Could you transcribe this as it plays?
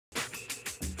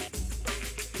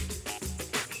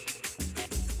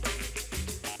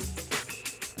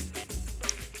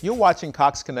You're watching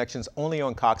Cox Connections only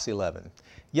on Cox 11.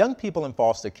 Young people in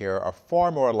foster care are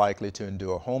far more likely to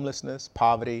endure homelessness,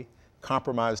 poverty,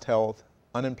 compromised health,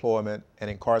 unemployment, and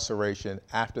incarceration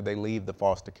after they leave the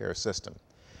foster care system.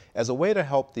 As a way to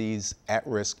help these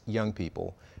at-risk young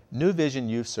people, New Vision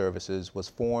Youth Services was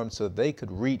formed so they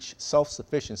could reach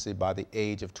self-sufficiency by the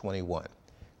age of 21.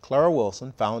 Clara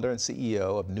Wilson, founder and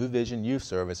CEO of New Vision Youth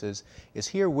Services, is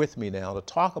here with me now to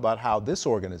talk about how this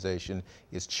organization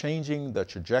is changing the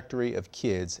trajectory of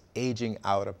kids aging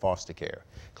out of foster care.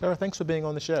 Clara, thanks for being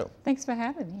on the show. Thanks for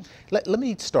having me. Let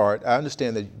me start. I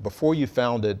understand that before you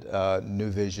founded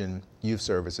New Vision Youth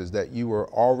Services, that you were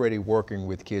already working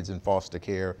with kids in foster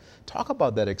care. Talk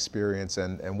about that experience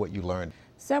and what you learned.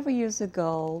 Several years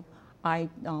ago, I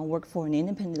worked for an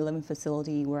independent living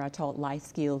facility where I taught life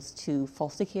skills to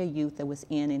foster care youth that was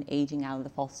in and aging out of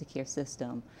the foster care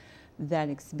system. That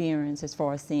experience as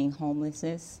far as seeing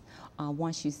homelessness,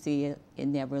 once you see it, it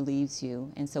never leaves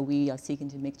you. And so we are seeking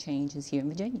to make changes here in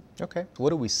Virginia. Okay.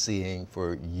 What are we seeing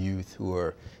for youth who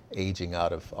are aging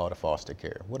out of foster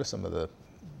care? What are some of the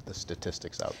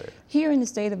statistics out there? Here in the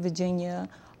state of Virginia,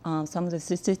 some of the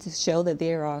statistics show that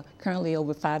there are currently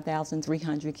over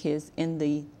 5,300 kids in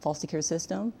the foster care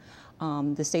system.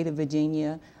 The state of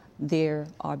Virginia, there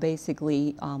are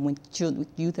basically, when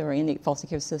youth are in the foster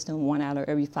care system, 1 out of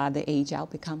every 5 that age out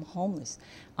become homeless.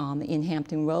 In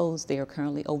Hampton Roads, there are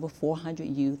currently over 400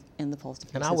 youth in the foster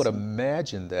care system. And I would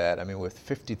imagine that, I mean, with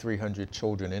 5,300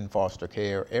 children in foster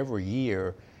care every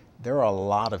year, there are a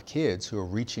lot of kids who are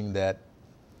reaching that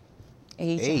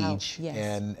age, yes.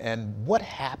 And what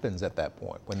happens at that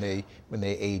point when they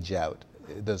age out?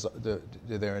 Does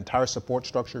their entire support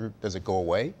structure, does it go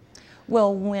away?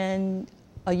 Well, when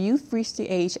a youth reaches the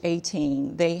age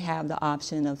 18, they have the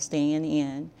option of staying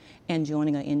in and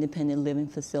joining an independent living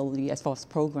facility as far as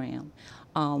program.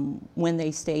 When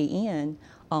they stay in,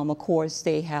 of course,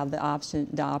 they have the option,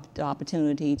 the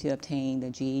opportunity to obtain the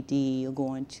GED or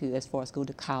go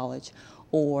to college,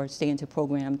 or stay into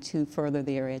program to further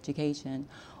their education.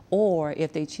 Or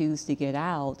if they choose to get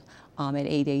out at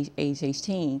age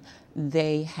 18,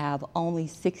 they have only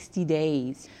 60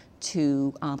 days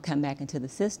to come back into the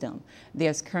system.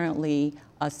 There's currently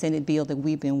a Senate bill that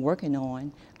we've been working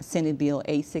on, Senate Bill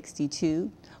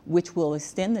 862, which will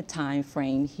extend the time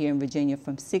frame here in Virginia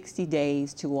from 60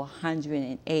 days to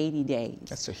 180 days.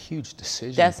 That's a huge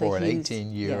decision for an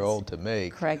 18-year-old yes, to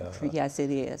make. Correct, yes it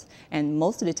is. And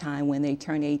most of the time when they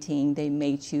turn 18, they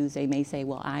may say,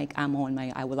 well,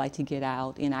 I would like to get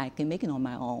out and I can make it on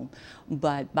my own.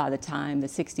 But by the time the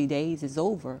 60 days is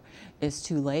over, it's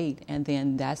too late. And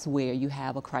then that's where you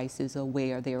have a crisis of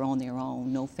where they're on their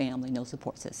own, no family, no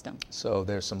support system. So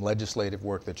there's some legislative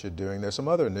work that you're doing. There's some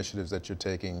other initiatives that you're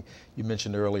taking. You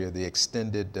mentioned earlier the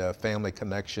extended family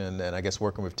connection, and I guess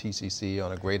working with TCC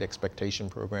on a Great Expectation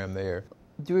program there.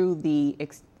 Through the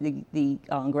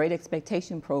Great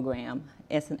Expectation program,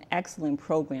 it's an excellent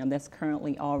program that's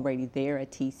currently already there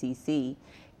at TCC.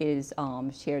 It is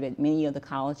shared at many of the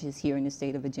colleges here in the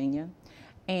state of Virginia.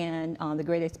 And the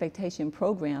Great Expectation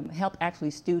program helped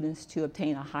actually students to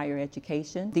obtain a higher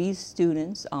education. These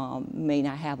students may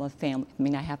not have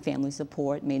family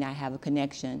support, may not have a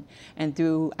connection. And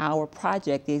through our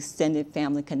project, the Extended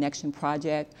Family Connection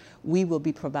Project, we will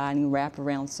be providing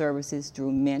wraparound services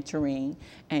through mentoring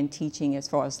and teaching as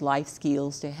far as life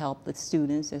skills to help the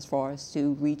students as far as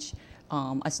to reach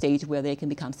a stage where they can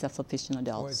become self-sufficient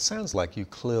adults. Well, it sounds like you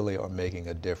clearly are making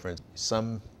a difference.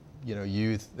 Some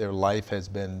youth, their life has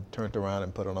been turned around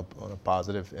and put in a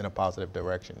positive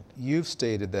direction. You've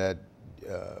stated that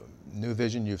New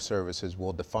Vision Youth Services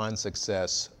will define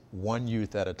success one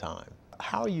youth at a time.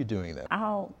 How are you doing that?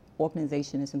 Our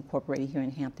organization is incorporated here in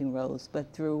Hampton Roads,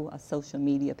 but through a social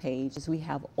media page. We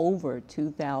have over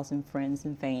 2,000 friends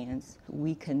and fans.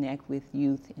 We connect with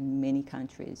youth in many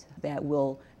countries that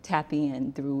will tap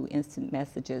in through instant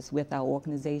messages with our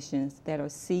organizations that are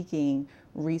seeking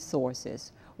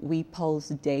resources. We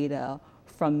post data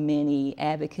from many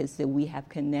advocates that we have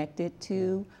connected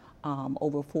to,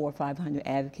 over 400 or 500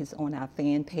 advocates on our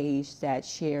fan page that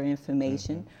share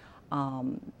information,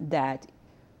 that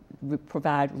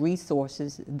provide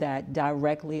resources that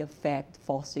directly affect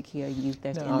foster care youth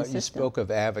that's in the system. You spoke of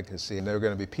advocacy, and there are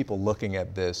going to be people looking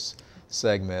at this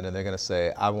segment and they're going to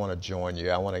say, I want to join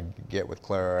you, I want to get with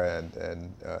Clara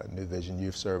and New Vision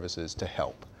Youth Services to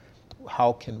help.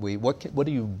 How can we, what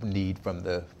do you need from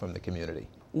the community?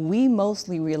 We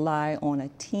mostly rely on a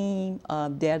team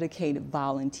of dedicated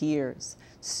volunteers,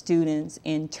 students,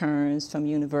 interns from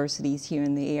universities here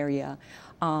in the area.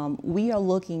 We are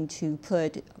looking to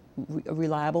put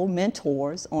reliable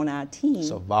mentors on our team.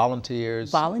 So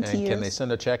volunteers. Volunteers. And can they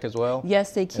send a check as well?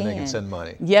 Yes, they can. And they can send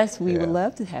money. Yes, we would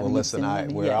love to have well, them listen,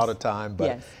 send money. we're out of time, but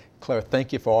yes. Claire,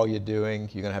 thank you for all you're doing.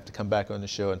 You're going to have to come back on the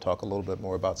show and talk a little bit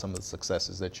more about some of the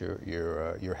successes that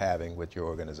you're having with your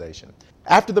organization.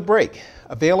 After the break,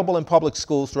 available in public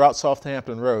schools throughout South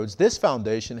Hampton Roads, this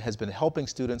foundation has been helping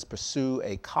students pursue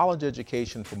a college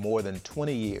education for more than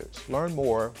 20 years. Learn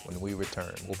more when we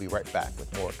return. We'll be right back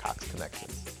with more Cox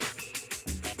Connections.